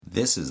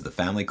This is the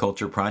Family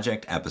Culture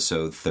Project,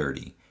 episode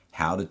 30,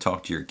 How to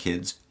Talk to Your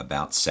Kids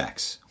About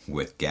Sex,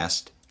 with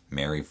guest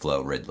Mary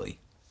Flo Ridley.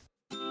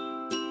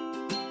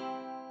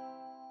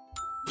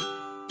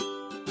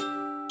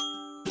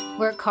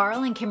 We're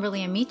Carl and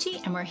Kimberly Amici,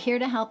 and we're here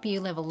to help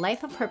you live a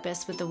life of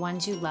purpose with the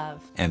ones you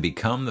love. And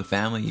become the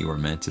family you were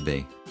meant to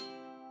be.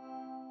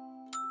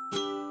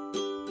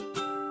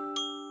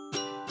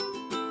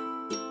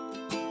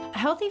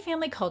 A healthy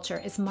family culture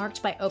is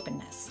marked by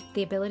openness,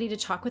 the ability to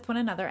talk with one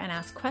another and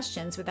ask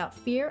questions without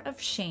fear of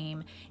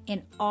shame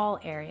in all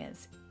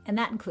areas, and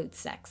that includes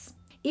sex.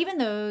 Even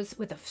those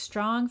with a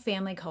strong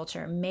family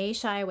culture may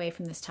shy away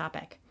from this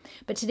topic.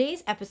 But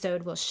today's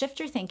episode will shift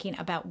your thinking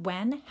about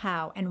when,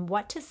 how, and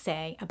what to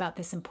say about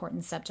this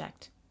important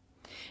subject.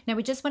 Now,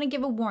 we just want to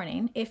give a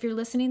warning. If you're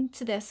listening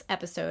to this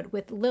episode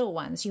with little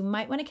ones, you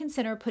might want to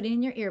consider putting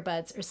in your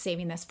earbuds or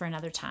saving this for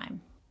another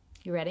time.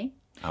 You ready?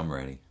 I'm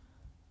ready.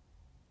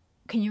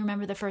 Can you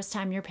remember the first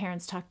time your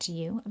parents talked to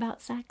you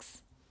about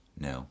sex?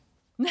 No.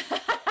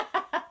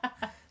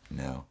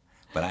 No.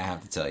 But I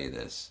have to tell you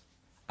this.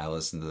 I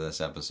listened to this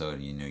episode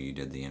and you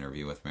did the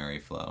interview with Mary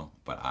Flo,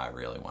 but I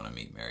really want to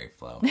meet Mary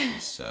Flo.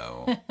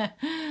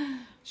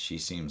 She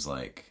seems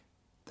like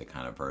the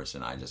kind of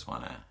person I just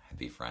want to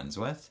be friends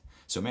with.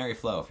 So Mary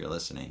Flo, if you're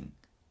listening,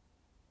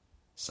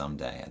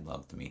 someday I'd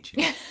love to meet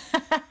you.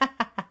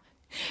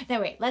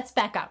 Now wait, let's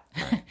back up.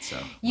 All right, so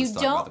let's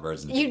talk about the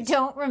birds and the bees. You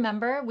don't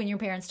remember when your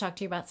parents talked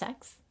to you about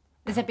sex?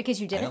 Is that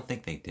because you didn't? I don't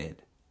think they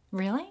did.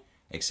 Really?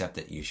 Except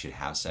that you should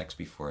have sex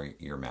before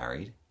you're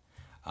married.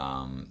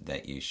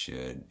 That you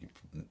should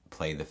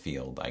play the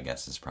field, I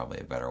guess is probably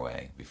a better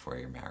way, before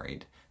you're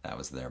married. That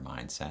was their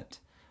mindset.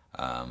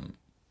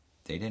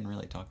 They didn't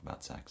really talk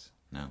about sex.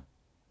 No.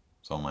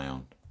 It's all my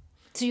own.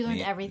 So you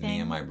learned everything? Me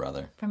and my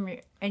brother.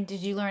 And did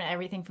you learn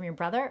everything from your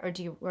brother,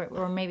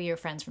 or maybe your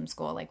friends from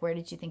school? Like, where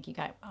did you think you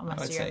got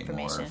most of your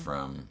information? I would say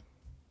more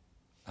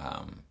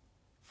from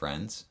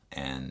friends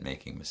and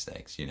making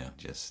mistakes,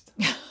 just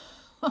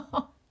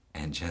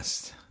and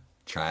just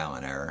trial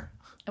and error.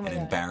 Oh and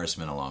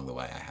embarrassment along the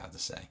way, I have to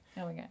say.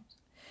 Oh my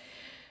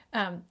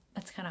gosh.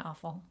 That's kind of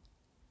awful.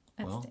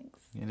 That stinks.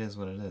 It is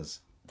what it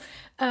is.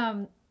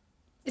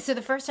 So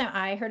the first time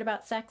I heard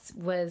about sex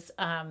was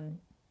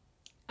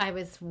I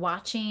was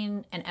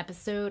watching an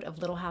episode of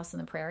Little House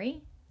on the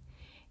Prairie.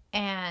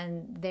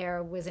 And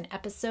there was an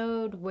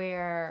episode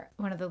where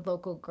one of the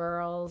local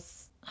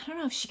girls, I don't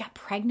know if she got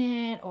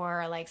pregnant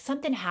or like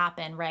something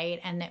happened, right?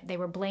 And they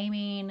were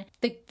blaming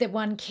the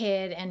one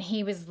kid, and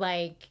he was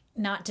like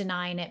not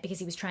denying it because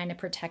he was trying to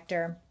protect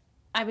her.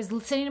 I was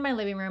sitting in my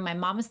living room, my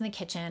mom was in the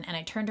kitchen, and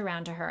I turned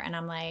around to her and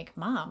I'm like,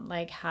 Mom,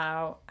 like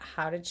how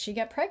did she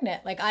get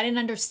pregnant? Like I didn't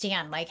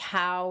understand like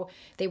how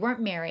they weren't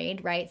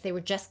married, right? They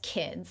were just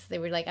kids. They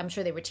were like, I'm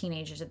sure they were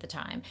teenagers at the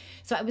time.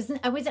 So I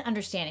wasn't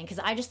understanding, because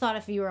I just thought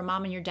if you were a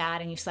mom and your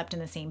dad and you slept in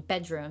the same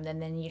bedroom,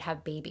 then you'd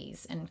have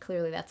babies. And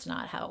clearly that's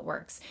not how it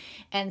works.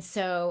 And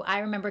so I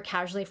remember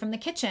casually from the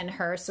kitchen,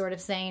 her sort of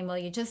saying, well,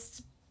 you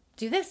just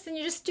do this and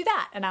you just do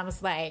that. And I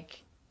was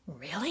like,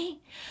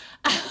 really?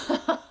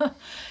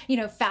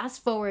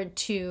 Fast forward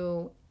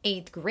to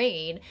 8th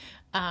grade.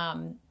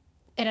 And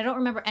I don't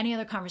remember any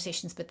other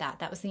conversations but that.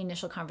 That was the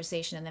initial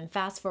conversation. And then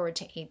fast forward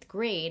to 8th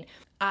grade,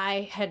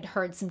 I had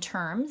heard some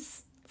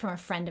terms from a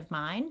friend of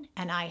mine,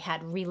 and I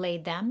had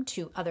relayed them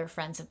to other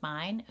friends of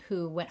mine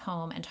who went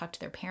home and talked to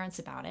their parents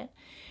about it.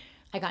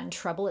 I got in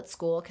trouble at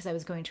school because I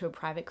was going to a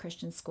private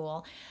Christian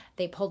school.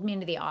 They pulled me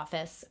into the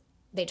office.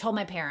 They told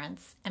my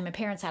parents, and my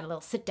parents had a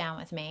little sit down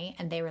with me,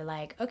 and they were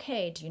like,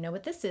 okay, do you know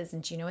what this is?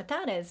 And do you know what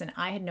that is? And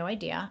I had no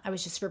idea. I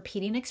was just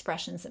repeating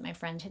expressions that my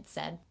friend had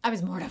said. I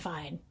was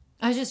mortified.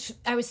 I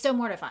was so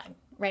mortified,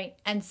 right?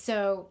 And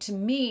so to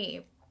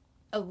me,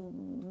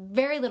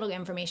 very little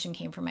information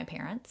came from my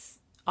parents.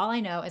 All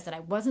I know is that I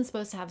wasn't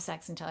supposed to have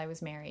sex until I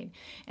was married.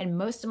 And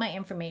most of my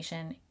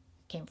information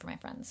came from my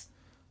friends.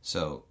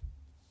 So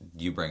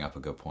you bring up a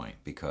good point,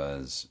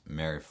 because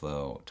Mary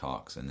Flo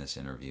talks in this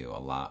interview a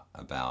lot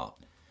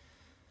about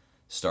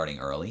starting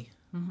early,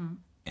 mm-hmm.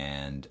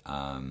 and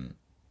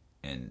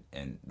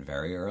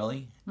very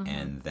early, mm-hmm.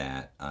 and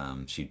that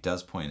she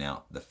does point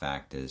out the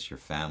fact is your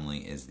family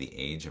is the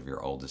age of your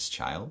oldest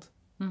child,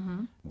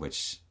 mm-hmm.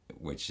 which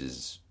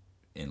is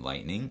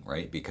enlightening,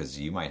 right? Because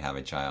you might have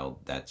a child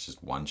that's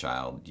just one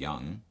child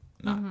young,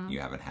 not mm-hmm.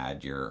 you haven't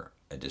had your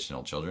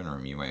additional children,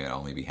 or you might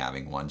only be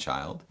having one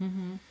child.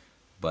 Mm-hmm.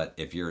 But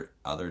if your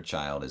other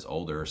child is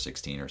older,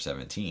 16 or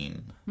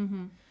 17,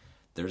 mm-hmm.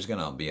 there's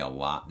going to be a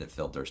lot that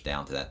filters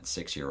down to that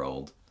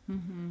 6-year-old,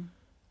 mm-hmm.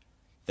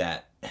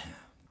 that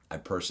a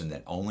person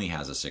that only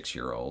has a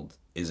 6-year-old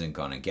isn't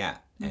going to get.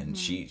 Mm-hmm. And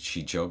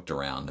she joked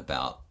around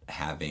about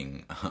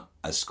having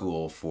a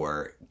school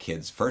for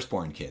kids,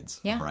 firstborn kids,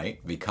 yeah.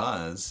 right?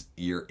 Because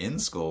you're in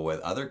school with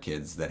other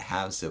kids that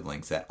have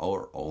siblings that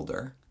are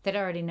older. That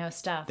already know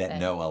stuff. That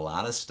know a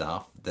lot of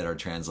stuff that are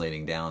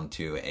translating down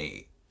to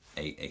a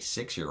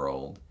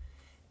 6-year-old,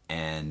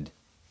 and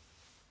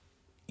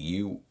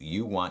you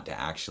want to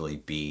actually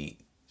be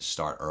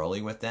start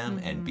early with them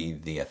and be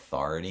the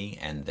authority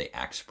and the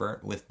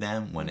expert with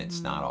them when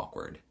it's not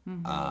awkward.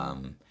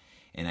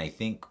 And I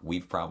think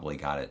we've probably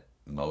got it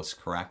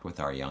most correct with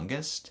our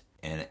youngest.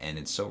 And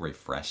it's so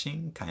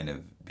refreshing kind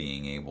of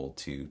being able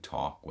to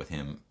talk with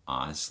him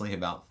honestly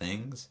about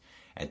things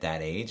at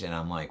that age. And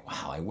I'm like,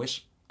 wow, I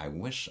wish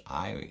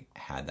I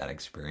had that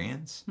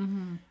experience.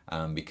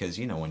 Because,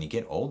 you know, when you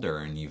get older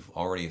and you've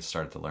already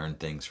started to learn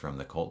things from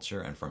the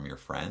culture and from your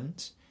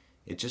friends,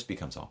 it just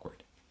becomes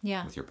awkward.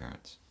 Yeah. With your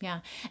parents. Yeah.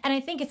 And I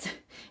think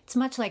it's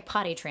much like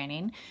potty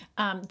training.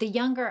 The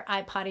younger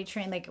I potty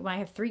train, like when I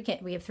have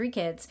we have 3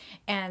 kids,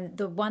 and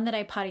the one that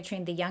I potty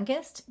trained, the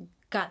youngest,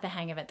 got the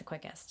hang of it the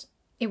quickest.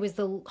 It was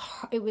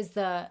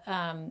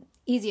the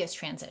easiest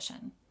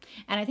transition.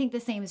 And I think the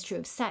same is true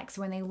of sex.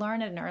 When they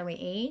learn at an early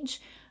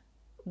age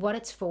what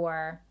it's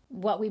for,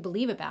 what we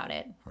believe about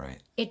it, right?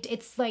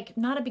 It's like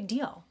not a big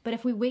deal. But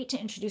if we wait to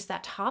introduce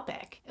that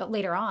topic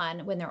later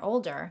on when they're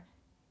older,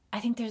 I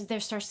think there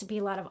starts to be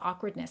a lot of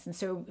awkwardness. And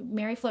so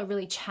Mary Flo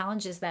really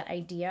challenges that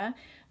idea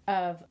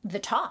of the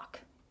talk.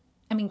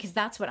 I mean, because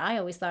that's what I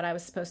always thought I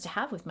was supposed to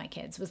have with my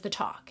kids, was the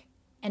talk.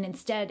 And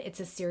instead,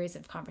 it's a series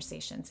of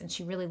conversations. And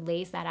she really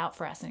lays that out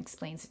for us and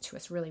explains it to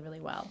us really,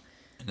 really well.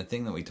 And the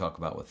thing that we talk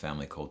about with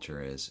family culture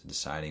is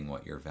deciding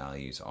what your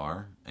values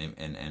are. And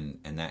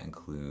that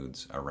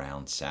includes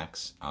around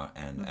sex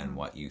and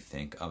what you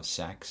think of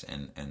sex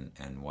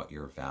and what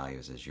your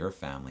values as your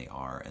family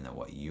are, and then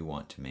what you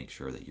want to make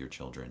sure that your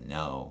children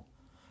know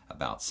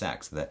about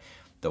sex.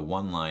 The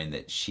one line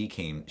that she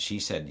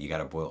said, you got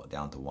to boil it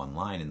down to one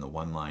line. And the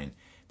one line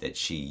that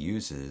she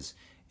uses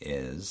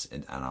is,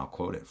 and I'll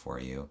quote it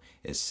for you,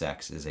 is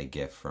sex is a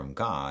gift from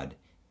God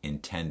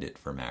intended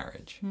for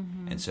marriage.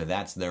 And so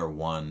that's their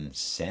one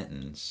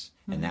sentence,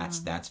 and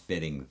that's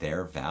fitting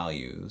their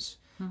values.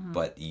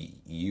 But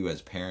you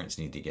as parents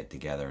need to get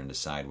together and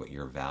decide what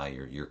your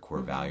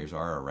core values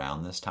are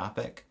around this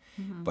topic.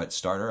 But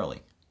start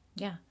early.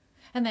 Yeah.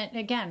 And then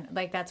again,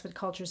 like that's what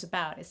culture's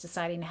about, is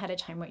deciding ahead of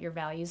time what your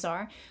values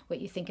are, what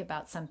you think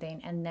about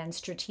something, and then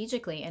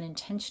strategically and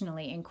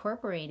intentionally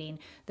incorporating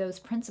those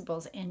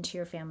principles into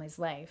your family's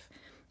life.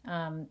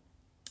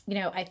 You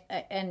know,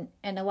 and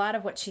a lot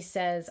of what she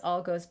says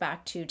all goes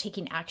back to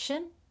taking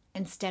action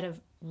instead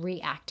of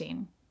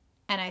reacting.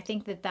 And I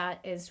think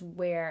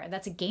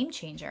that's a game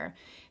changer,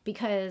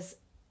 because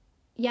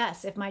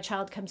yes, if my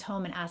child comes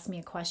home and asks me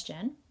a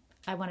question,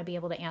 I want to be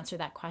able to answer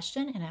that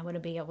question, and I want to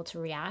be able to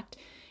react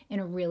in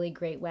a really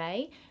great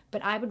way.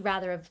 But I would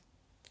rather have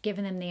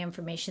given them the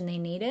information they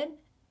needed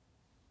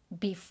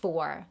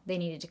before they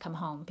needed to come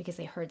home because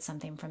they heard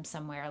something from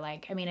somewhere.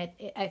 Like, I mean,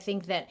 I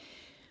think that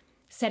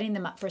setting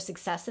them up for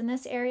success in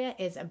this area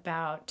is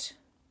about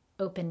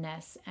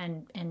openness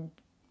and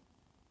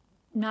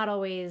not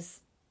always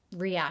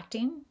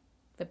reacting,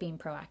 but being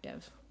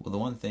proactive. Well, the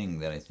one thing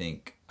that I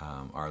think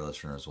our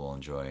listeners will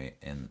enjoy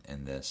in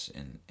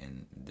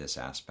this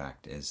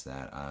aspect is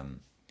that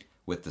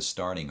with the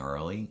starting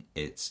early,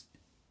 it's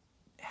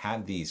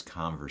have these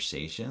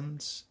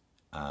conversations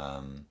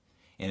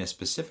in a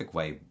specific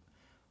way,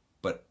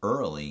 but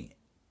early.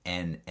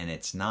 And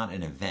it's not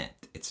an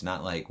event. It's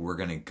not like we're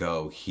going to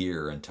go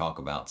here and talk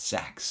about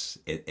sex.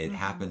 It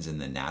happens in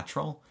the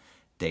natural,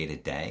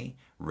 day-to-day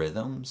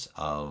rhythms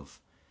of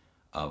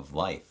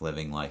life,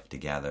 living life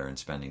together and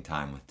spending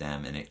time with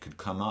them. And it could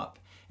come up,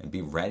 and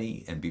be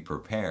ready and be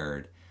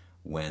prepared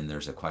when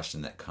there's a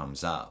question that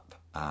comes up.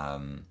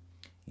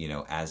 You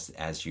know,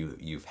 as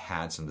you've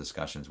had some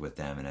discussions with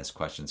them, and as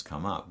questions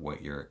come up,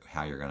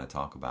 how you're going to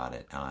talk about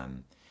it.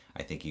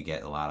 I think you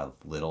get a lot of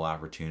little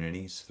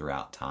opportunities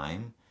throughout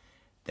time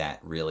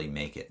that really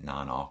make it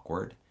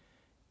non-awkward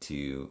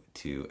to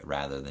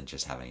rather than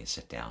just having a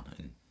sit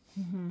down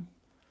and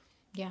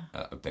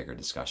a bigger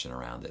discussion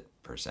around it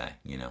per se,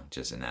 you know,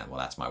 just in that, well,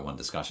 that's my one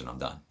discussion, I'm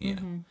done, you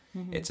know.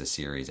 It's a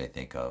series, I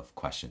think, of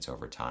questions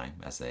over time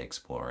as they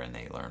explore and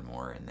they learn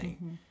more, and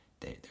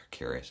they're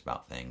curious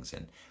about things,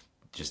 and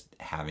just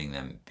having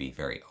them be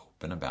very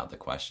open about the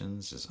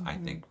questions is, I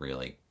think,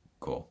 really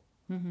cool.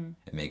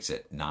 It makes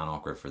it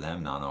non-awkward for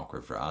them,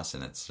 non-awkward for us,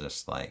 and it's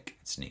just like,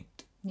 it's neat.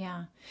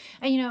 Yeah.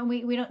 And, you know,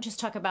 we don't just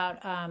talk about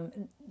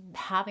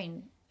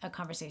having a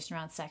conversation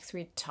around sex.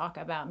 We talk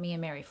about me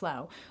and Mary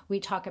Flo. We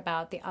talk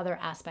about the other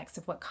aspects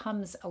of what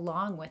comes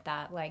along with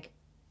that, like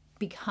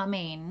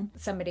becoming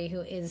somebody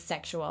who is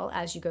sexual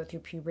as you go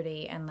through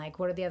puberty, and like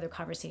what are the other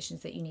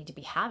conversations that you need to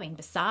be having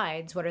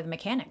besides what are the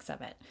mechanics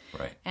of it.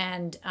 Right.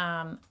 And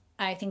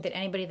I think that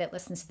anybody that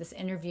listens to this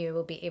interview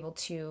will be able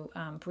to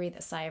breathe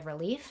a sigh of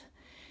relief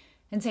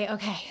and say,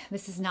 okay,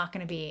 this is not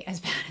going to be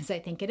as bad as I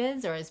think it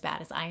is, or as bad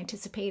as I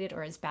anticipated,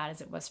 or as bad as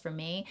it was for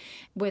me.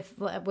 With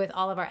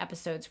all of our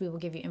episodes, we will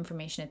give you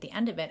information at the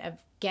end of it of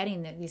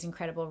getting these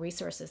incredible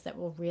resources that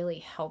will really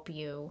help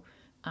you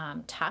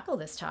tackle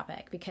this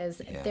topic,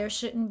 because there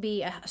shouldn't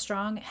be a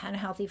strong and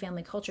healthy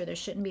family culture. There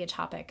shouldn't be a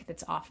topic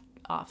that's off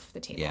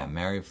the table. Yeah,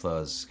 Mary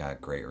Flo's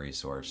got great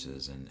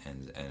resources and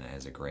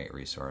has a great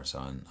resource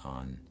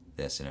on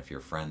this. And if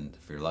you're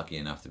lucky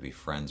enough to be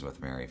friends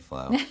with Mary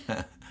Flo,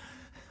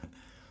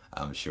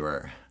 I'm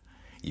sure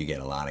you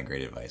get a lot of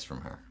great advice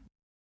from her.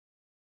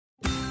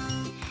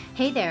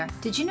 Hey there,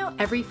 did you know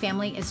every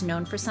family is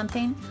known for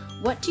something?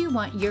 What do you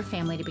want your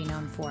family to be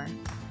known for?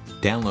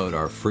 Download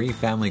our free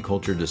family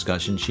culture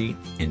discussion sheet.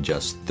 In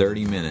just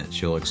 30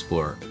 minutes, you'll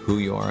explore who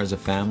you are as a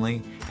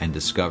family and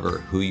discover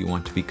who you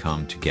want to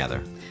become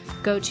together.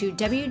 Go to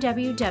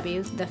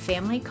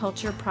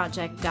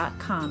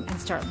www.thefamilycultureproject.com and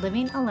start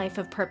living a life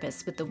of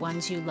purpose with the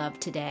ones you love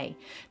today.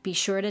 Be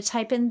sure to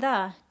type in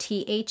the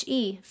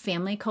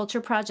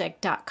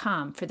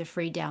familycultureproject.com for the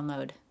free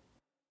download.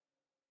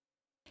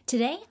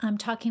 Today, I'm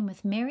talking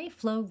with Mary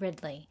Flo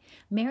Ridley.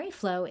 Mary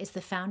Flo is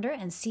the founder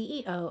and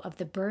CEO of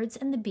The Birds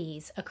and the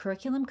Bees, a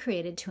curriculum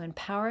created to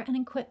empower and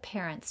equip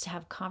parents to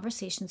have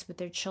conversations with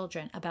their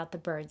children about the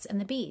birds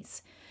and the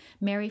bees.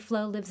 Mary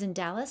Flo lives in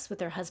Dallas with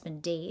her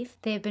husband, Dave.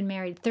 They have been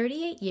married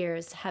 38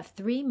 years, have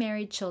 3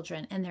 married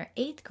children, and their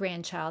 8th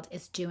grandchild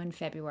is due in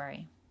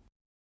February.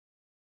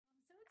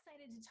 I'm so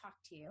excited to talk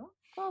to you.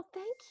 Well,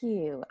 thank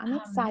you. I'm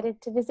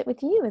excited to visit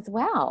with you as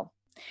well.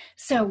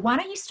 So why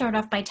don't you start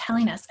off by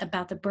telling us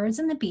about The Birds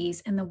and the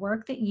Bees and the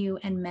work that you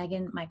and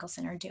Megan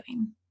Michelson are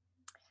doing?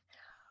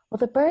 Well,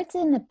 The Birds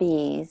and the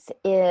Bees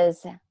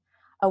is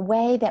a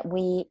way that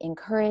we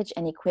encourage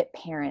and equip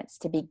parents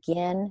to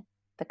begin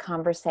the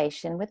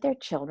conversation with their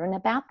children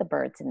about the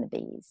birds and the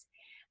bees.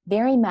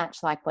 Very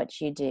much like what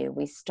you do.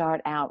 We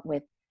start out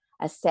with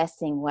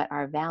assessing what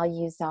our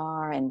values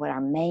are and what our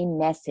main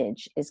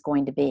message is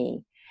going to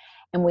be.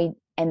 And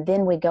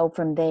then we go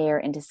from there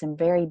into some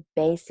very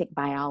basic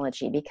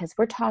biology, because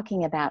we're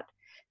talking about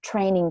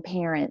training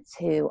parents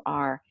who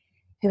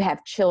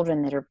have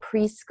children that are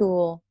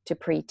preschool to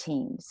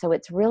preteen. So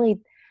it's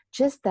really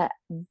just the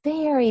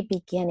very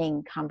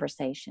beginning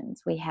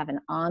conversations. We have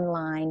an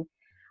online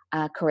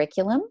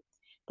curriculum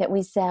that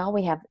we sell.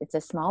 It's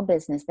a small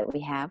business that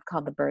we have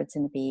called The Birds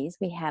and the Bees.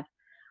 We have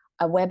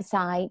a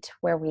website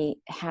where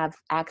we have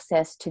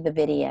access to the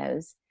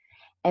videos.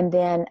 And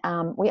then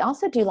we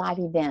also do live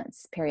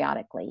events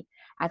periodically.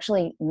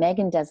 Actually,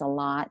 Megan does a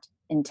lot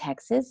in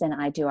Texas, and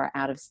I do our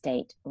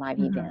out-of-state live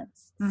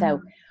events. Mm-hmm.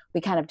 So we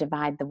kind of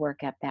divide the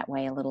work up that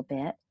way a little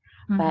bit.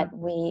 Mm-hmm. But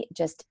we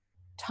just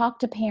talk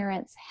to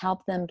parents,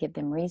 help them, give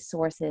them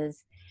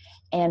resources,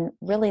 and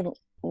really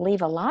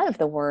leave a lot of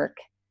the work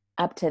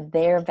up to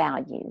their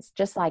values,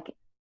 just like,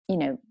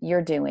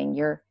 you're doing.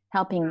 You're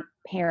helping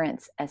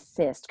parents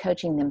assist,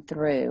 coaching them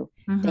through,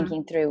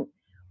 thinking through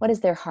what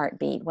is their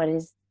heartbeat, what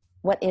is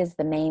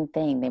the main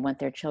thing they want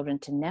their children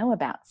to know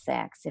about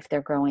sex if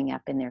they're growing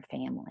up in their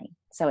family.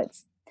 So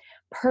it's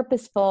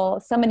purposeful.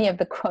 So many of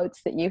the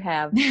quotes that you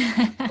have,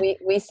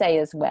 we say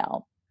as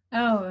well.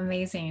 Oh,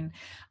 amazing.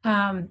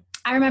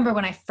 I remember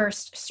when I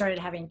first started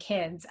having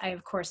kids, I,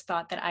 of course,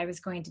 thought that I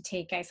was going to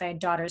take, I had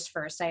daughters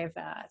first. I have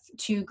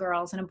 2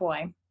 girls and a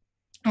boy.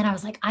 And I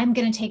was like, I'm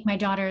going to take my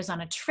daughters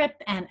on a trip,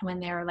 and when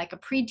they're like a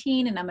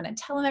preteen, and I'm going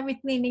to tell them everything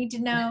they need to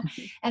know.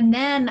 And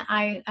then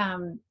I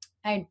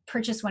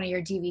purchased one of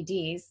your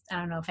DVDs. I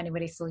don't know if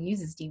anybody still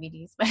uses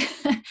DVDs, but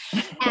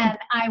and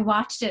I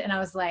watched it, and I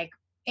was like,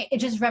 it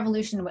just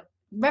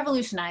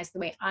revolutionized the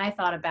way I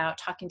thought about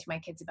talking to my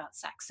kids about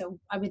sex. So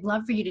I would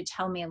love for you to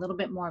tell me a little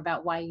bit more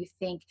about why you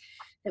think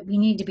that we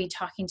need to be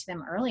talking to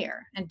them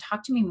earlier, and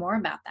talk to me more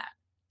about that,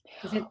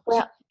 because it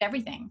changed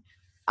everything.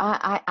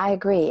 I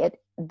agree.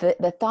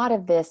 The thought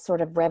of this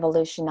sort of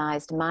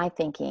revolutionized my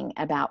thinking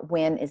about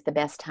when is the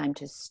best time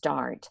to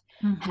start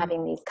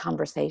having these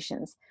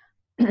conversations.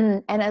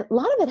 And a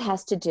lot of it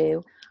has to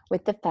do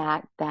with the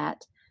fact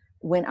that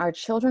when our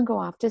children go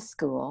off to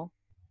school,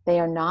 they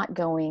are not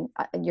going,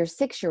 your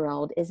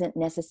 6-year-old isn't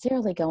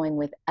necessarily going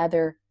with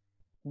other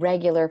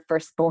regular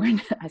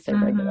firstborn, I say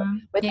regular,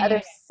 with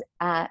other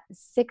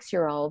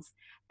 6-year-olds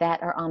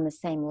that are on the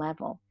same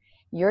level.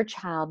 Your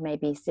child may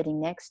be sitting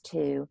next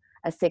to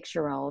a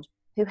 6-year-old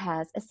who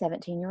has a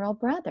 17-year-old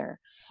brother.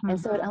 And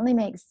so it only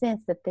makes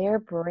sense that they're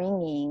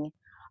bringing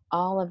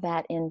all of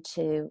that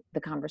into the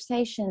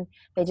conversation.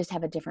 They just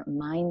have a different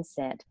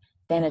mindset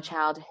than a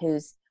child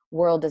whose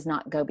world does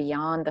not go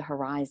beyond the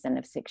horizon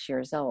of 6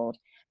 years old.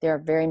 There are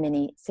very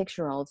many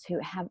 6-year-olds who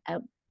have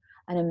a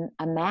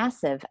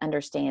massive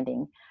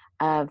understanding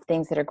of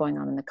things that are going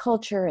on in the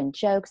culture, and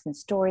jokes and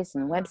stories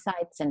and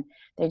websites, and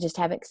they just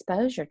have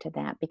exposure to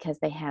that because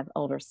they have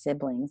older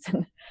siblings.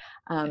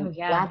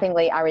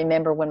 Laughingly, I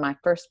remember when my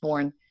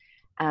firstborn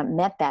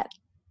met that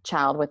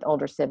child with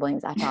older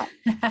siblings, I thought,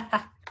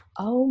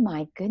 oh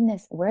my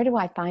goodness, where do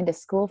I find a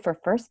school for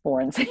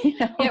firstborns?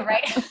 Yeah,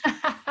 right.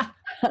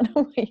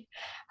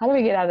 How do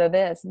we get out of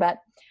this? But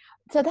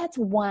so that's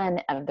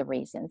one of the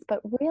reasons.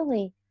 But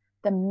really,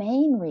 the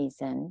main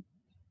reason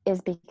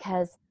is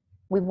because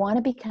we want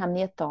to become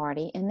the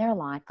authority in their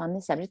life on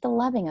the subject, the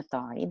loving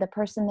authority, the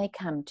person they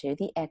come to,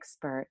 the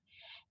expert.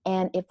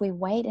 And if we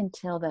wait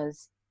until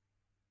those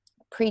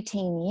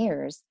preteen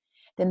years,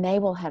 then they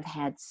will have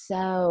had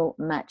so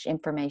much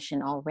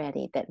information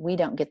already that we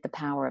don't get the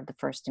power of the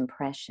first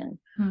impression.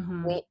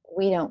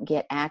 We don't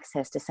get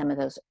access to some of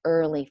those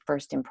early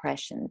first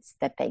impressions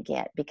that they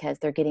get, because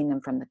they're getting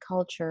them from the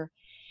culture,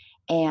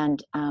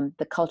 and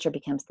the culture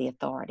becomes the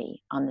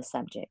authority on the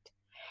subject.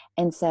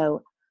 And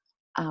so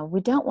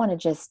we don't want to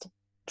just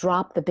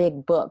drop the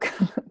big book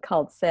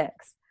called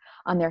sex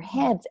on their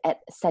heads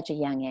at such a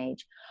young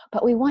age,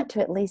 but we want to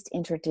at least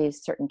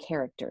introduce certain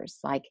characters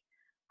like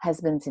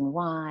husbands and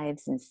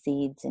wives and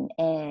seeds and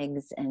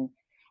eggs, and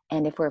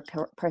if we're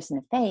a person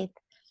of faith,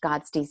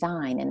 God's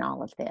design in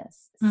all of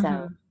this.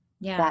 So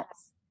yeah,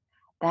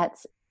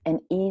 that's an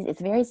easy,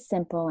 it's very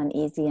simple and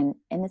easy, and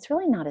it's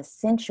really not a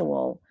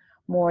sensual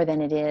more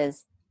than it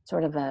is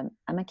sort of a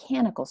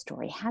mechanical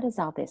story. How does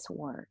all this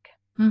work?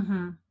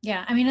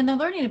 Yeah. I mean, and they're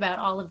learning about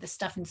all of this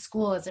stuff in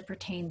school as it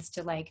pertains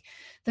to like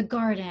the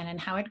garden and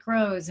how it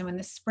grows. And when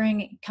the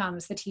spring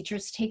comes, the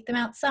teachers take them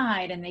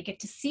outside and they get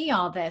to see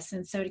all this.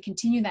 And so to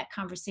continue that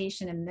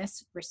conversation in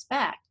this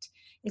respect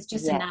is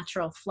just a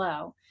natural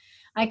flow.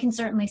 I can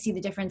certainly see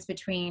the difference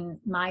between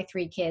my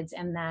 3 kids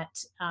and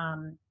that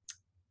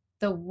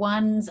the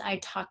ones I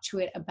talked to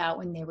it about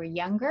when they were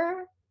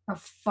younger are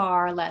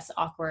far less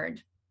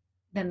awkward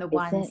than the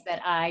ones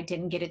that I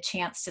didn't get a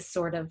chance to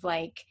sort of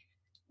like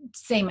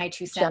say my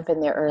 2 cents. Jump in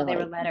there early. They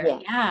were letter.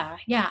 Yes.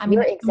 Yeah. I mean,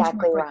 you're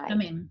exactly right.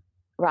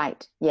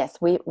 Right. Yes,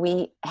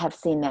 we have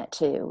seen that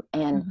too,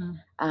 and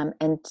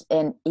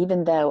and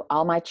even though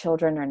all my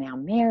children are now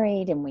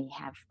married and we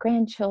have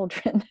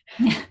grandchildren,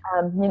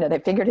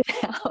 they figured it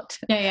out.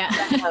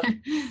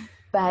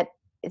 But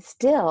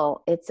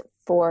still, it's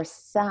for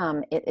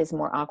some it is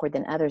more awkward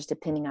than others,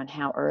 depending on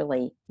how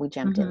early we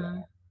jumped in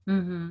there.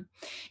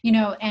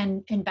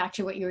 And back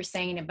to what you were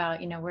saying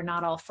about, we're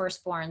not all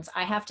firstborns.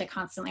 I have to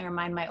constantly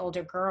remind my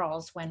older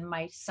girls when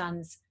my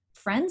son's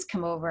friends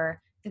come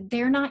over that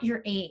they're not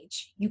your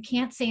age. You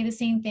can't say the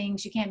same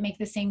things. You can't make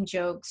the same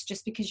jokes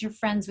just because you're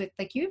friends with,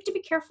 like, you have to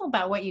be careful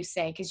about what you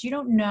say because you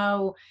don't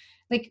know,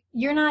 like,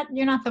 you're not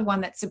the one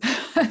that's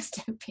supposed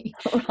to be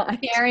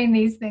sharing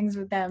these things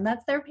with them.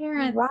 That's their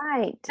parents.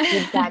 Right.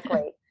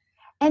 Exactly.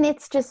 And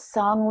it's just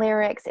song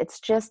lyrics. It's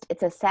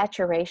a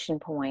saturation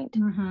point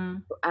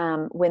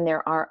when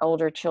there are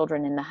older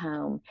children in the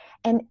home.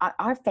 And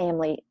our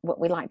family, what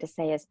we like to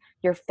say is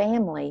your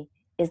family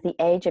is the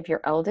age of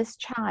your oldest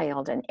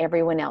child and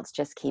everyone else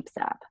just keeps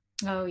up.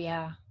 Oh,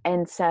 yeah.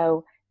 And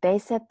so they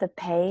set the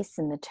pace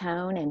and the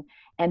tone,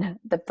 and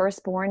the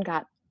firstborn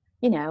got,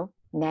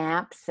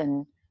 naps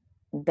and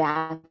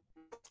bath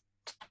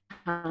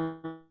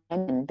time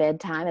and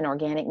bedtime and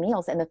organic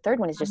meals, and the third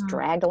one is just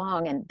dragged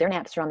along and their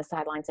naps are on the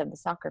sidelines of the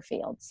soccer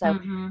field. So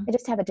they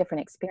just have a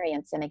different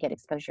experience and they get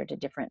exposure to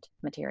different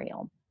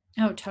material.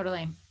 Oh,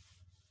 totally.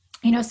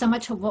 So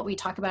much of what we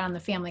talk about on the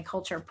Family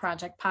Culture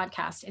Project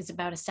podcast is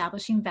about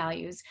establishing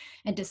values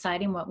and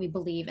deciding what we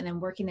believe and then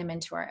working them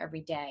into our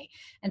everyday.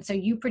 And so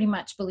you pretty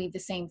much believe the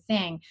same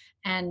thing,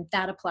 and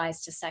that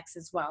applies to sex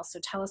as well. So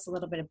tell us a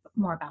little bit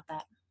more about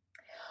that.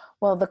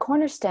 Well, the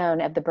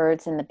cornerstone of the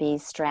Birds and the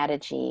Bees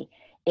strategy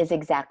is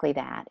exactly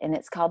that, and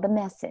it's called the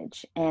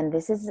message. And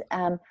this is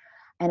an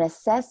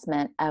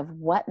assessment of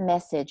what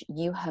message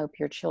you hope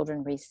your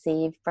children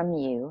receive from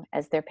you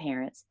as their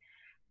parents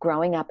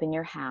growing up in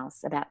your house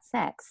about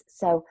sex.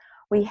 So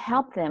we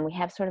help them. We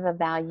have sort of a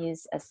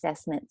values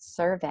assessment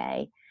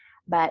survey,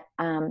 but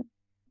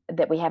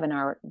that we have in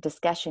our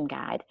discussion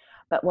guide.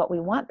 But what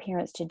we want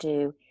parents to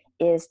do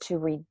is to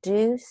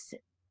reduce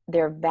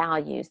their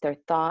values, their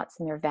thoughts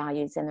and their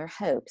values and their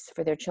hopes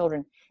for their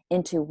children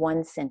into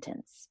one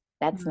sentence.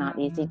 That's not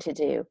easy to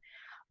do.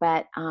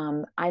 But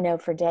I know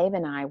for Dave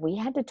and I, we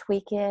had to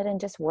tweak it and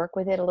just work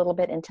with it a little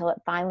bit until it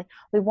finally,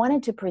 we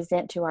wanted to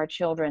present to our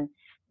children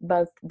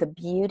both the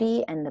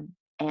beauty and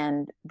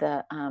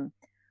the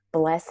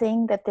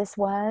blessing that this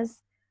was,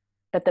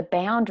 but the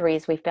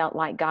boundaries we felt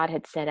like God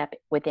had set up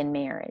within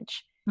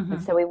marriage.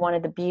 And so we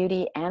wanted the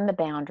beauty and the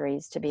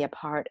boundaries to be a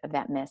part of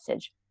that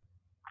message.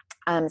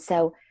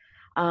 So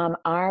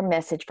our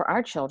message for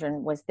our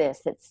children was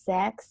this, that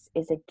sex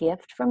is a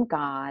gift from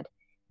God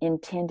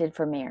intended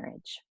for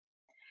marriage.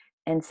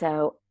 And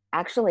so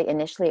actually,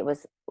 initially it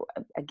was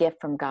a gift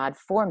from God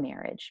for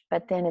marriage.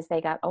 But then as they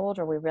got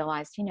older, we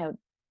realized,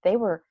 we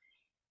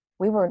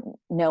were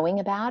knowing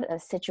about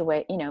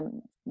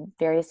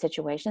various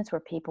situations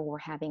where people were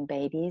having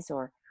babies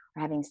or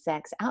having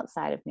sex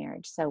outside of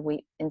marriage. So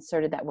we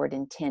inserted that word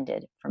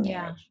intended for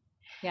marriage.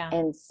 Yeah.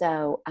 And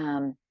so,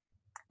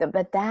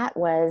 but that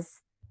was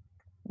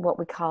what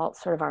we call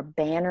sort of our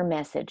banner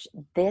message.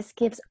 This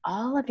gives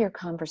all of your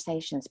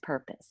conversations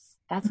purpose.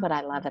 That's what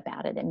I love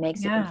about it. It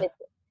makes it,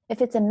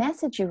 if it's a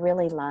message you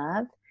really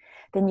love,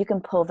 then you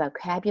can pull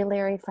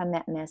vocabulary from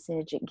that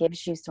message. It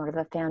gives you sort of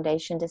a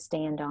foundation to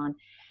stand on.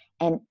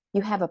 And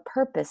you have a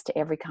purpose to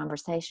every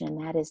conversation,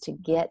 and that is to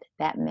get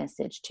that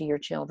message to your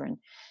children.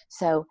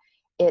 So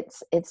it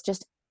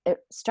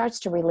starts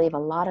to relieve a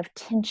lot of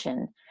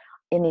tension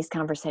in these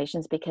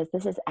conversations, because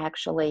this is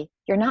actually,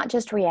 you're not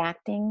just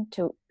reacting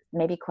to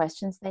maybe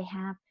questions they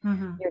have,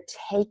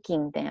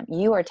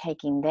 you are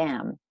taking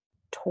them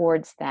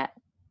towards that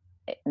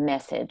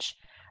message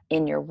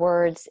in your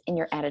words, in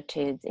your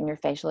attitudes, in your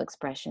facial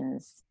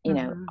expressions.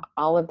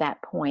 All of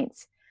that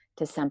points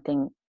to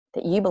something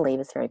that you believe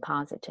is very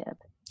positive.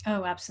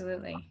 Oh,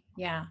 absolutely.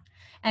 Yeah.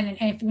 And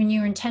if, when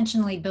you're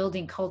intentionally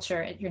building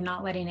culture, you're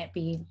not letting it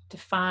be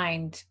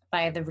defined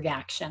by the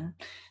reaction.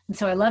 And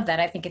so I love that.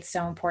 I think it's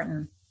so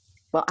important.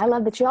 Well, I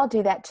love that you all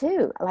do that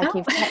too. Like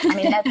Oh, I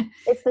mean,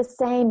 it's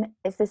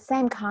the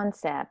same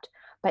concept,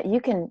 but you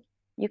can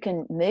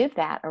move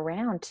that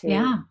around to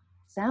yeah.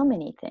 so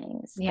many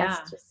things. That's Yeah.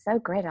 just so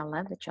great. I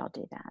love that y'all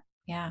do that.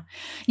 Yeah.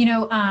 You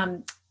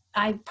know,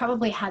 I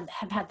probably have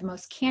had the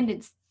most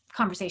candid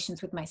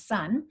conversations with my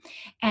son,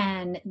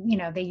 and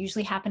they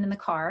usually happen in the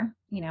car,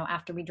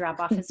 after we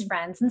drop off his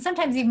friends, and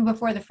sometimes even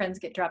before the friends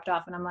get dropped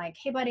off, and I'm like,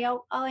 hey buddy,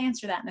 I'll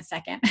answer that in a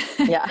second.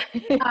 Yeah.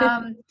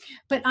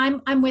 But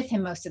I'm with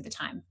him most of the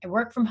time. I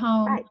work from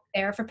home, Right.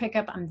 there for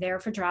pickup, I'm there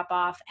for drop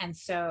off, and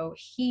so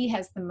he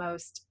has the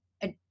most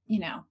you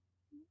know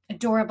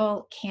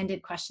adorable,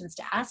 candid questions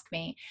to ask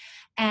me.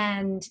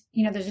 And,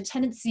 there's a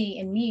tendency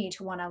in me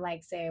to want to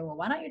like say, well,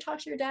 why don't you talk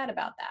to your dad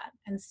about that?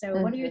 And so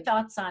what are your Hmm.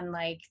 thoughts on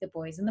like the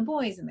boys and the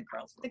boys and the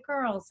girls with the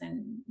girls,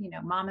 and,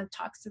 mama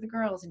talks to the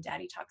girls and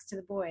daddy talks to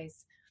the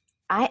boys?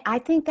 I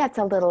think that's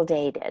a little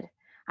dated.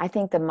 I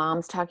think the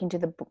mom's talking to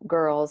the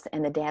girls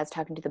and the dad's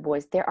talking to the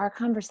boys. There are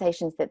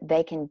conversations that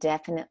they can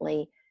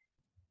definitely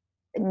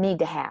need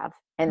to have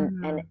and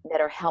Mm-hmm.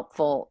 that are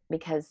helpful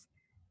because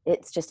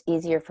it's just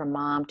easier for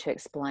mom to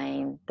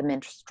explain the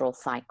menstrual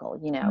cycle.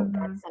 Mm-hmm.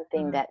 That's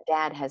something Mm-hmm. that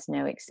dad has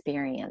no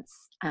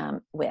experience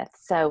with,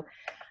 so,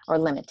 or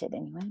limited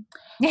anyway.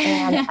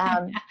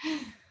 And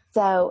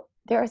so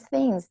there are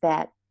things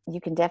that you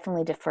can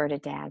definitely defer to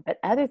dad, but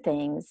other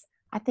things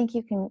I think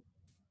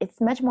it's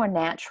much more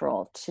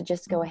natural to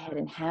just go ahead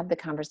and have the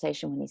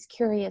conversation when he's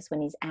curious,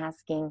 when he's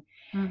asking,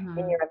 and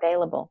Mm-hmm. you're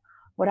available.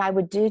 What I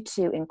would do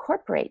to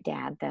incorporate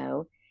dad,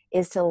 though,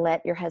 is to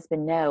let your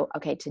husband know,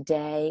 okay,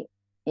 today,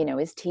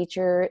 his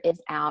teacher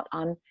is out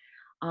on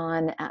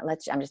I'm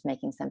just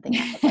making something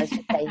up. Let's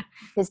just say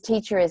his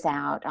teacher is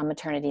out on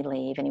maternity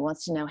leave and he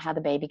wants to know how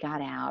the baby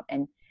got out,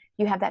 and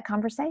you have that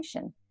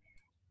conversation.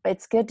 But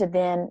it's good to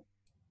then,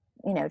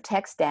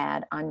 text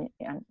dad on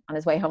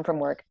his way home from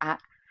work. I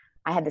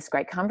had this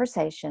great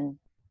conversation.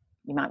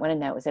 You might want to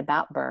know it was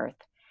about birth.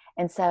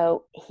 And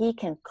so he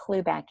can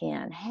clue back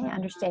in. Hey, I Mm-hmm.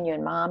 understand you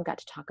and mom got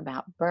to talk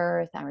about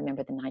birth. I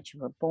remember the night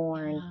you were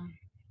born.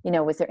 Yeah.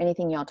 Was there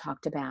anything y'all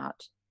talked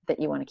about that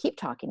you want to keep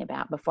talking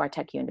about before I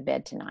tuck you into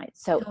bed tonight?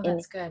 So Oh,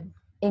 that's good.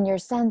 in your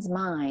son's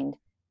mind,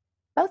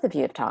 both of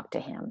you have talked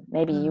to him.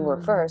 Maybe you were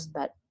Mm-hmm. first,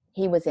 but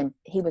he was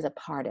a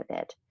part of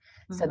it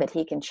so Mm-hmm. that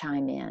he can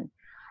chime in.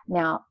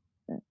 Now,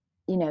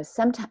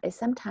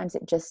 sometimes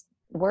it just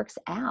works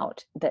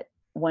out that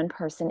one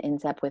person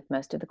ends up with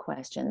most of the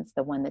questions,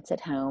 the one that's at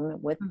home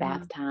with Mm-hmm.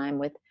 bath time,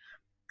 with,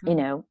 you Mm-hmm.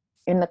 know,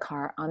 in the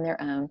car on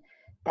their own.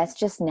 That's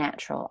just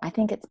natural. I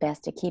think it's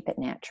best to keep it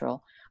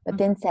natural, but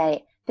then Mm-hmm.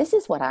 say, this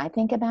is what I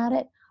think about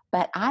it,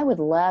 but I would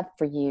love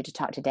for you to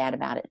talk to dad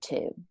about it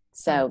too. Oh,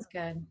 So, that's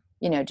good.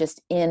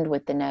 just end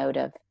with the note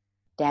of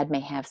dad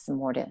may have some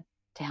more to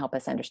help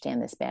us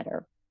understand this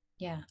better.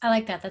 Yeah, I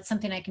like that. That's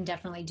something I can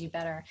definitely do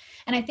better.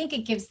 And I think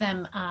it gives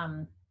them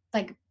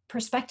like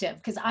perspective,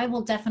 because I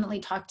will definitely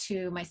talk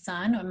to my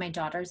son or my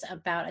daughters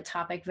about a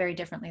topic very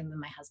differently than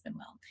my husband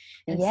will.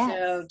 And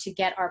so Yes. to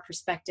get our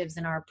perspectives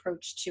and our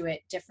approach to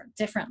it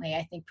differently,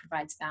 I think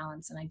provides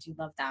balance. And I do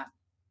love that.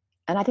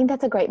 And I think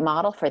that's a great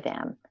model for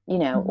them.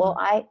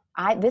 Well,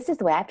 Hmm. this is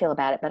the way I feel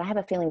about it, but I have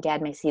a feeling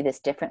dad may see this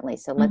differently.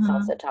 So let's Hmm.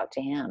 also talk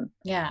to him.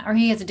 Yeah, or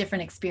he has a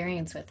different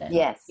experience with it and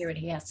hear Yes. what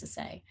he has to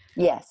say.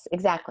 Yes,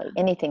 exactly.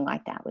 Anything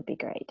like that would be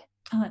great.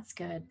 Oh, that's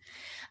good.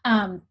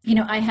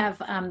 I have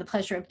the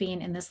pleasure of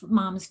being in this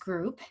mom's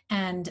group,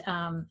 and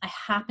I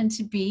happen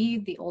to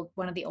be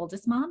one of the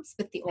oldest moms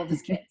with the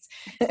oldest kids.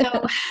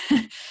 So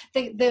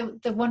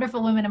the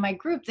wonderful women in my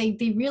group,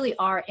 they really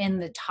are in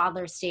the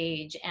toddler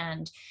stage,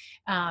 and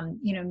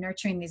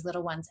nurturing these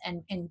little ones,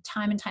 and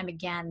time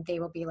again they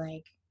will be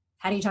like,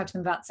 how do you talk to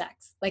them about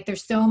sex? Like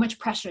there's so much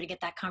pressure to get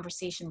that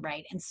conversation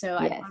right. And so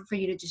I'd Yes. love for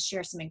you to just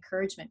share some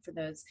encouragement for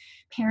those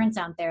parents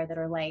out there that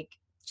are like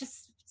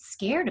just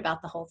scared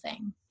about the whole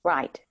thing.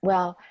 Right.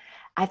 Well,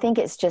 I think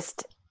it's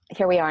just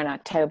here we are in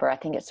October. I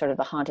think it's sort of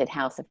the haunted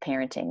house of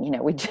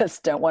parenting. We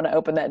just don't want to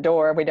open that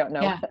door. We don't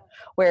know Yeah.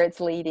 where it's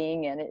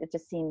leading, and it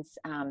just seems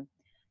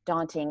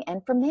daunting.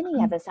 And for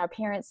many of us, our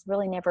parents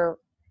really never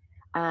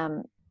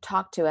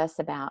talk to us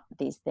about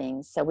these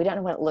things, so we don't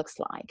know what it looks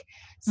like.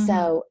 Mm-hmm.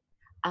 So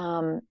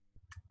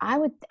I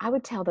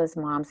would tell those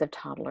moms of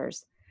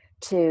toddlers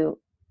to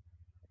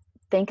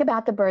think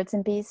about the birds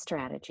and bees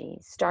strategy.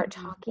 Start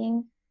Mm-hmm.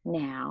 talking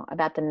now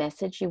about the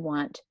message you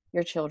want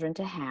your children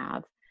to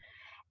have,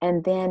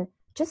 and then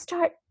just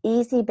start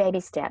easy baby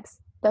steps.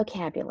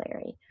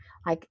 Vocabulary,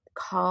 like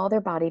call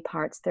their body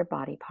parts their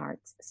body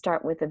parts.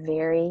 Start with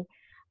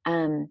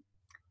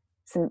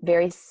some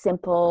very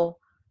simple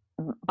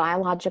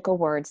biological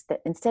words,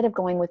 that instead of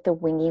going with the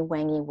wingy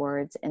wangy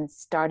words and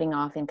starting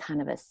off in kind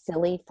of a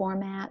silly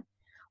format,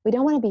 we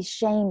don't want to be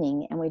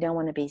shaming and we don't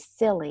want to be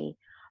silly,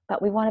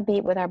 but we want to be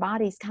with our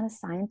bodies kind of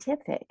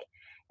scientific,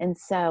 and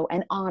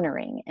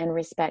honoring and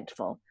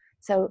respectful.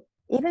 So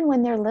even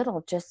when they're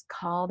little, just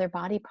call their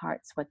body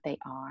parts what they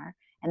are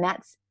And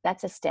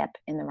that's a step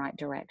in the right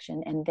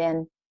direction. And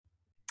then,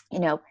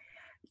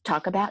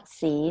 talk about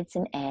seeds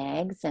and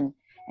eggs, and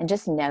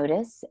just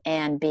notice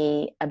and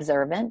be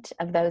observant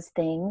of those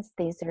things.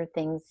 These are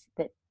things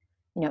that,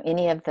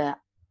 any of the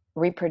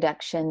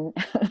reproduction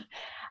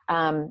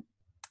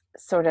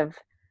sort of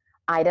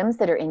items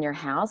that are in your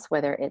house,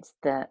 whether it's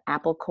the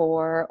apple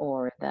core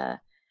or the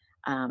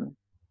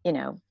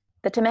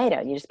the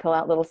tomato, you just pull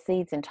out little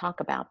seeds and talk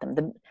about them.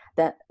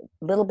 The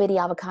little bitty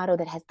avocado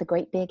that has the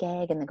great big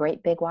egg, and the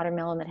great big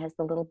watermelon that has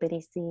the little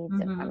bitty seeds.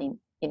 Mm-hmm. I mean,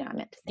 I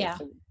meant to say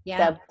seeds. Yeah.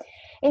 So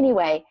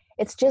anyway,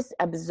 it's just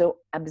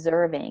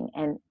observing.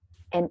 And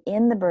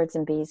in the Birds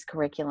and Bees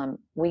curriculum,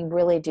 we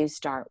really do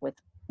start with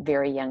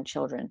very young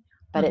children,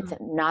 but it's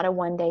not a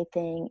one-day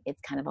thing.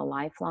 It's kind of a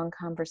lifelong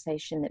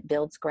conversation that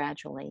builds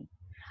gradually.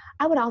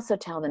 I would also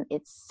tell them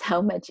it's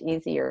so much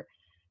easier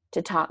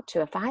to talk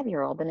to a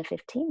 5-year-old than a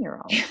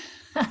 15-year-old.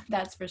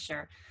 That's for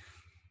sure.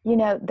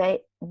 They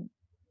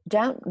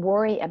don't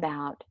worry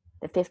about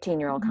the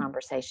 15-year-old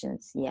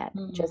conversations yet.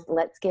 Just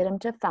let's get them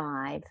to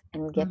 5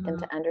 and get them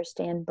to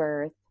understand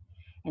birth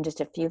and just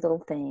a few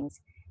little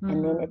things.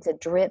 And then it's a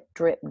drip,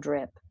 drip,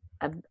 drip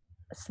of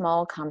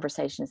small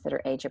conversations that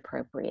are age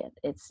appropriate.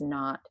 It's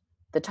not,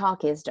 the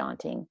talk is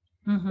daunting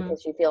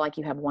because you feel like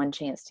you have one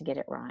chance to get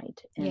it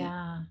right.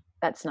 And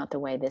that's not the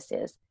way this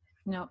is.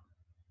 No,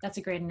 that's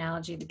a great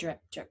analogy. The drip,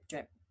 drip,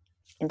 drip.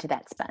 Into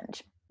that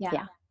sponge.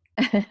 Yeah.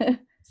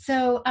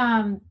 So,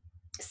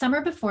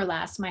 summer before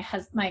last, my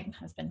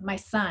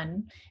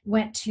son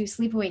went to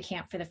sleepaway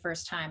camp for the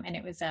first time, and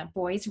it was a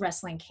boys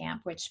wrestling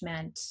camp, which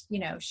meant,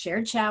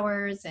 shared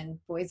showers and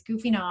boys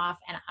goofing off.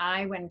 And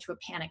I went into a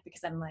panic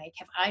because I'm like,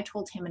 have I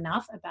told him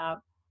enough about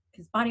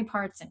his body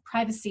parts and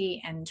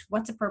privacy and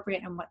what's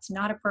appropriate and what's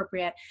not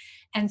appropriate?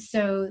 And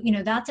so,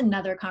 that's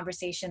another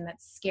conversation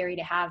that's scary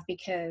to have,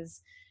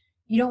 because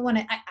you don't want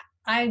to,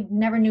 I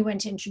never knew when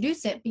to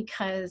introduce it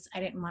because I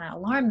didn't want to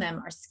alarm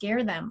them or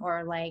scare them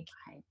or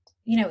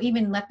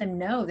even let them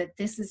know that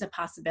this is a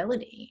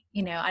possibility.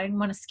 I didn't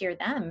want to scare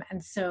them.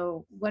 And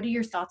so what are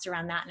your thoughts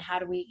around that? And how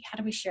do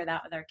we share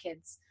that with our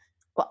kids?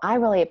 Well, I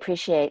really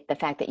appreciate the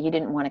fact that you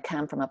didn't want to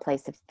come from a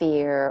place of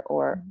fear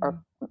or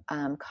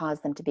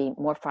cause them to be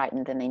more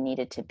frightened than they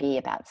needed to be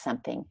about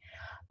something.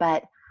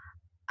 But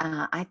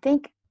I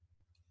think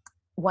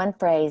one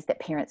phrase that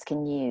parents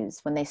can use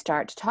when they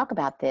start to talk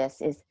about this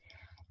is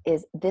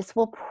this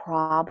will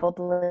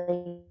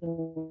probably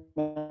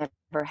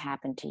never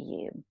happen to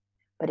you,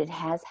 but it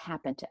has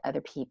happened to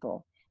other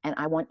people. And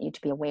I want you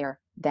to be aware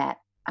that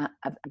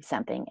of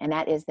something. And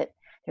that is that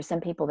there's some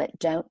people that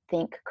don't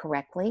think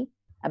correctly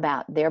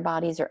about their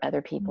bodies or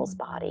other people's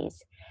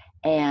bodies.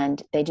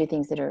 And they do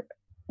things that are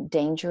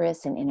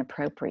dangerous and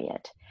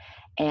inappropriate.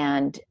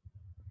 And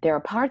there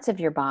are parts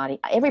of your body,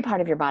 every part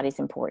of your body is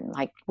important.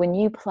 Like when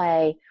you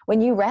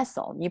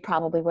wrestle, you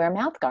probably wear a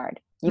mouth guard.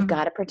 You've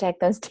got to protect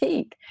those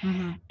teeth.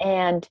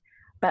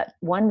 But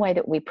one way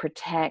that we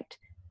protect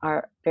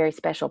our very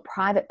special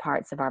private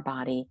parts of our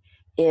body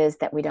is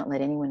that we don't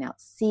let anyone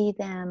else see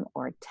them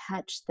or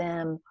touch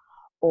them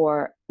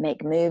or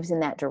make moves in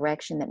that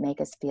direction that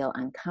make us feel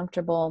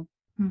uncomfortable.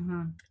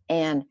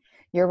 And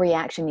your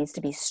reaction needs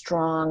to be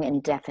strong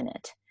and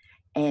definite.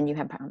 And you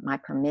have my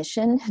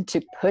permission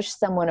to push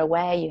someone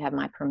away. You have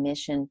my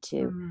permission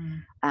to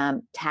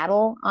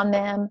tattle on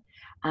them.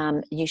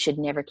 You should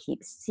never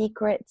keep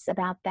secrets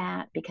about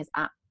that, because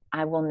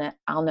I'll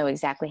know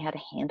exactly how to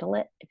handle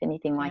it if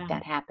anything like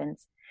that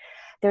happens.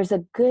 There's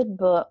a good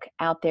book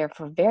out there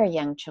for very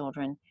young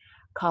children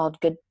called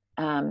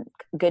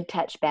Good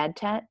Touch, Bad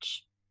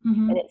Touch.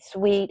 And it's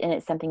sweet, and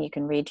it's something you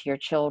can read to your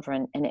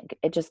children, and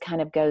it just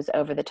kind of goes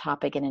over the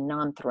topic in a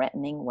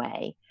non-threatening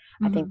way.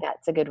 I think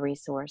that's a good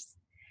resource.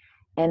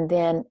 And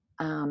then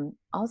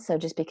also,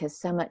 just because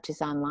so much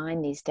is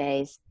online these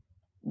days,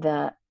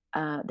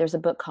 there's a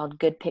book called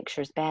Good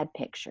Pictures, Bad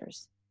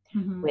Pictures,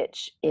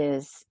 which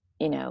is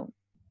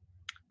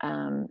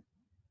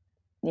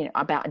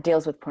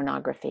deals with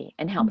pornography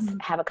and helps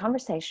have a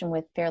conversation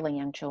with fairly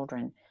young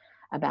children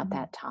about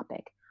that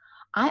topic.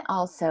 I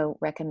also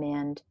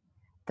recommend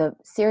the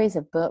series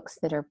of books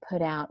that are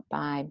put out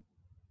by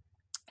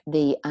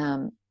the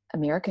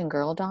American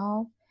Girl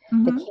doll,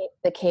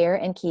 the Care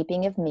and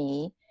Keeping of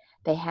Me.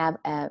 They have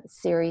a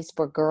series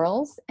for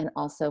girls and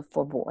also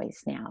for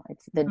boys now.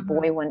 It's the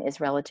boy one is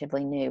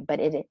relatively new, but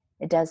it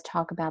does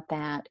talk about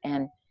that,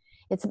 and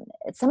it's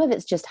some of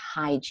it's just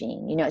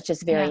hygiene. It's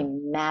just very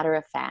matter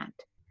of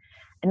fact.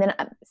 And then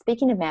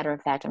speaking of matter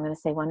of fact, I'm going to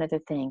say one other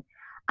thing.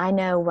 I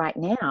know right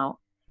now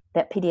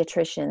that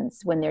pediatricians,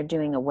 when they're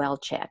doing a well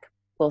check,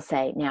 will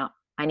say, now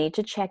I need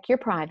to check your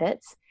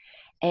privates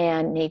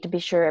and need to be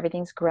sure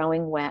everything's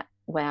growing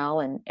well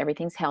and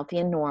everything's healthy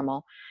and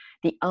normal.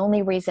 The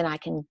only reason I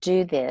can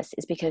do this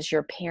is because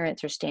your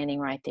parents are standing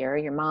right there, or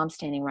your mom's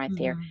standing right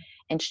there,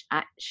 and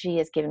she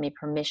has given me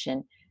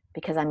permission,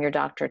 because I'm your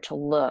doctor, to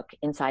look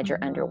inside your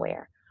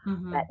underwear.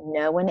 But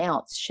no one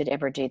else should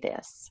ever do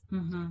this.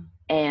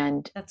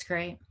 And that's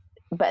great.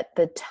 But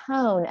the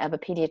tone of a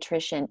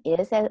pediatrician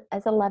is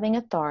as a loving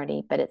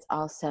authority, but it's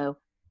also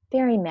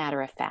very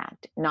matter of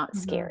fact, not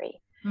scary.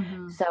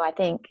 So I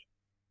think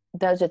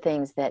those are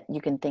things that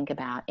you can think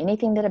about.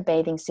 Anything that a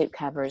bathing suit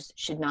covers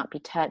should not be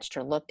touched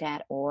or looked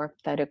at or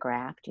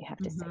photographed. You have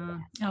to say that.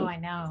 Oh, I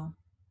know.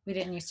 We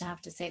didn't used to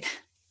have to say that.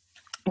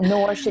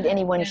 Nor should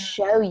anyone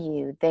show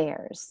you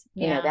theirs.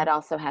 Yeah. You know, that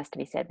also has to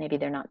be said. Maybe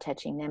they're not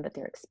touching them, but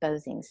they're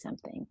exposing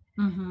something.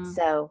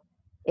 So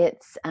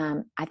it's,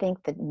 I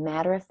think the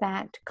matter of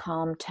fact,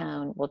 calm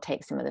tone will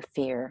take some of the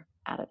fear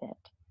out of it.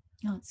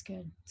 Oh, it's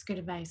good. It's good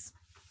advice.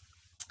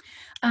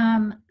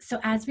 So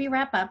as we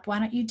wrap up, why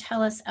don't you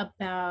tell us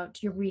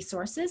about your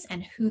resources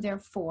and who they're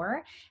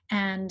for,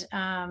 and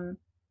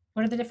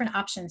what are the different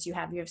options you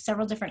have? You have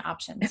several different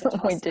options. So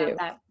tell We us do.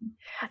 about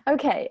that.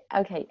 Okay.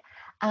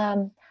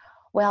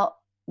 Well,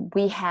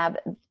 we have,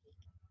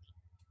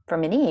 for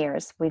many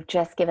years, we've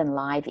just given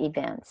live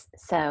events.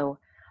 So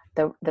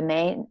the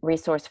main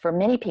resource for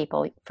many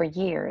people for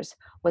years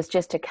was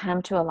just to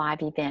come to a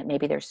live event.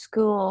 Maybe their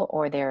school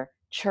or their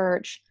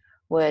church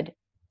would,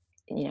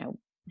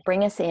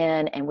 bring us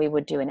in, and we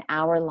would do an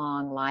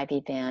hour-long live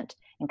event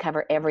and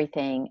cover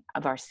everything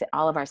of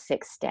all of our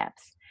 6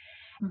 steps.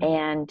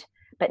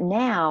 But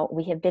now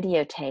we have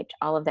videotaped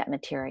all of that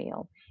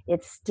material.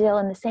 It's still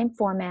in the same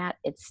format.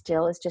 It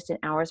still is just an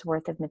hour's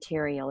worth of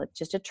material. It's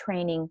just a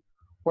training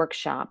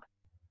workshop,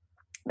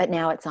 but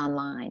now it's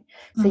online.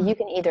 So you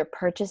can either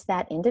purchase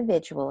that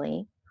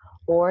individually,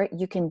 or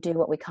you can do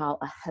what we call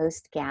a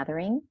host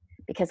gathering,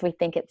 because we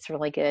think it's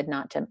really good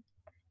not to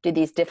do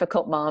these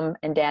difficult mom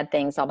and dad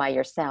things all by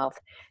yourself.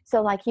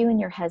 So like you and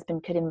your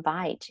husband could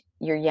invite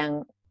your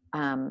young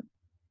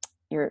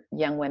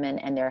women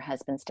and their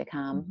husbands to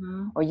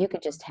come, or you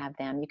could just have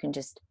them. You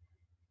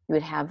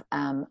would have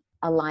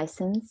a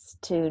license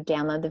to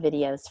download the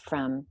videos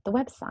from the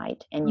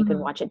website, and you could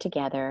watch it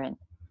together. And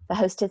the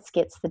hostess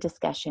gets the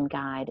discussion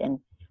guide and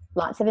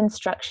lots of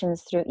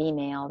instructions through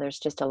email. There's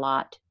just a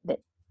lot that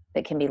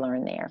can be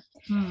learned there.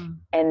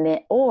 And then,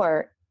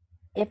 or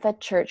if a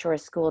church or a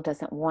school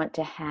doesn't want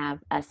to have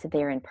us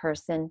there in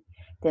person,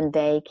 then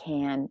they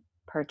can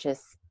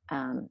purchase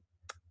a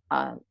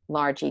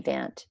large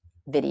event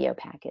video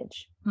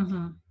package.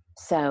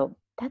 So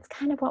that's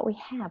kind of what we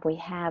have. We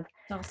have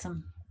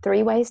awesome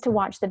 3 ways to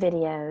watch the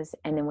videos,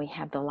 and then we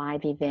have the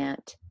live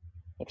event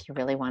if you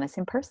really want us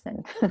in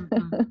person.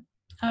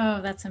 Oh,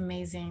 that's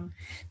amazing.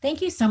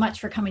 Thank you so much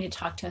for coming to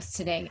talk to us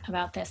today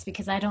about this,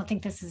 because I don't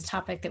think this is a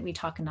topic that we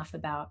talk enough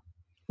about.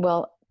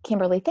 Well,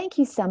 Kimberly, thank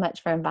you so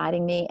much for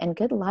inviting me, and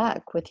good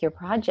luck with your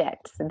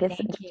projects. Thank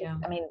you.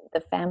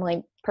 The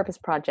Family Purpose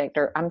Project,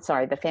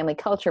 the Family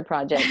Culture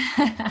Project,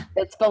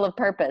 it's full of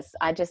purpose.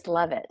 I just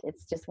love it.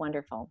 It's just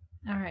wonderful.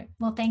 All right.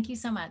 Well, thank you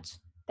so much.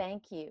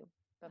 Thank you.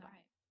 Bye-bye.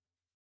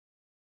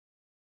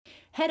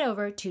 Head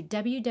over to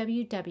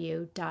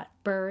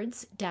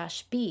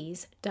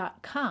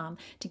www.birds-bees.com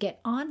to get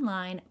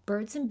online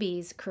Birds and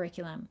Bees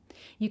curriculum.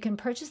 You can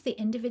purchase the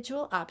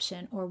individual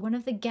option or one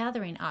of the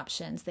gathering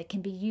options that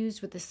can be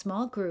used with a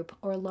small group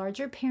or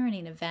larger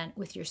parenting event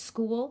with your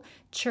school,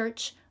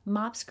 church,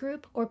 MOPS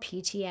group, or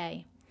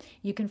PTA.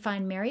 You can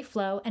find Mary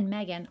Flo and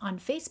Megan on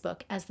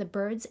Facebook as the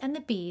Birds and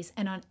the Bees,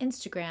 and on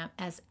Instagram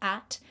as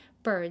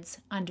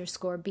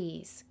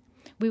 @birds_bees.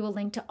 We will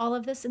link to all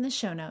of this in the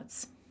show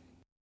notes.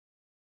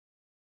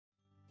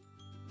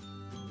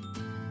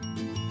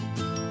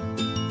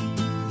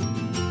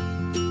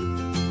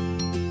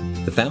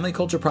 The Family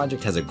Culture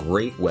Project has a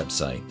great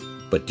website,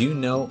 but do you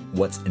know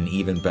what's an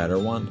even better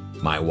one?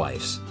 My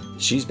wife's.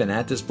 She's been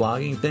at this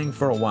blogging thing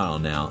for a while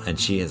now, and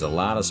she has a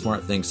lot of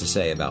smart things to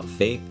say about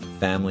faith,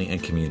 family,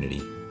 and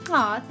community.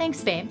 Aw,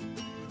 thanks, babe.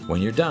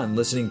 When you're done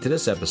listening to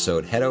this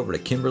episode, head over to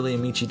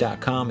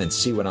KimberlyAmici.com and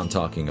see what I'm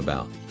talking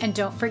about. And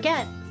don't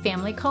forget,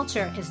 family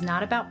culture is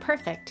not about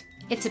perfect,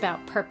 it's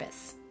about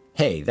purpose.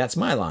 Hey, that's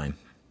my line.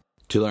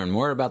 To learn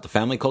more about the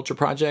Family Culture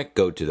Project,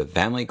 go to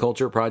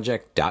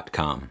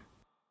thefamilycultureproject.com.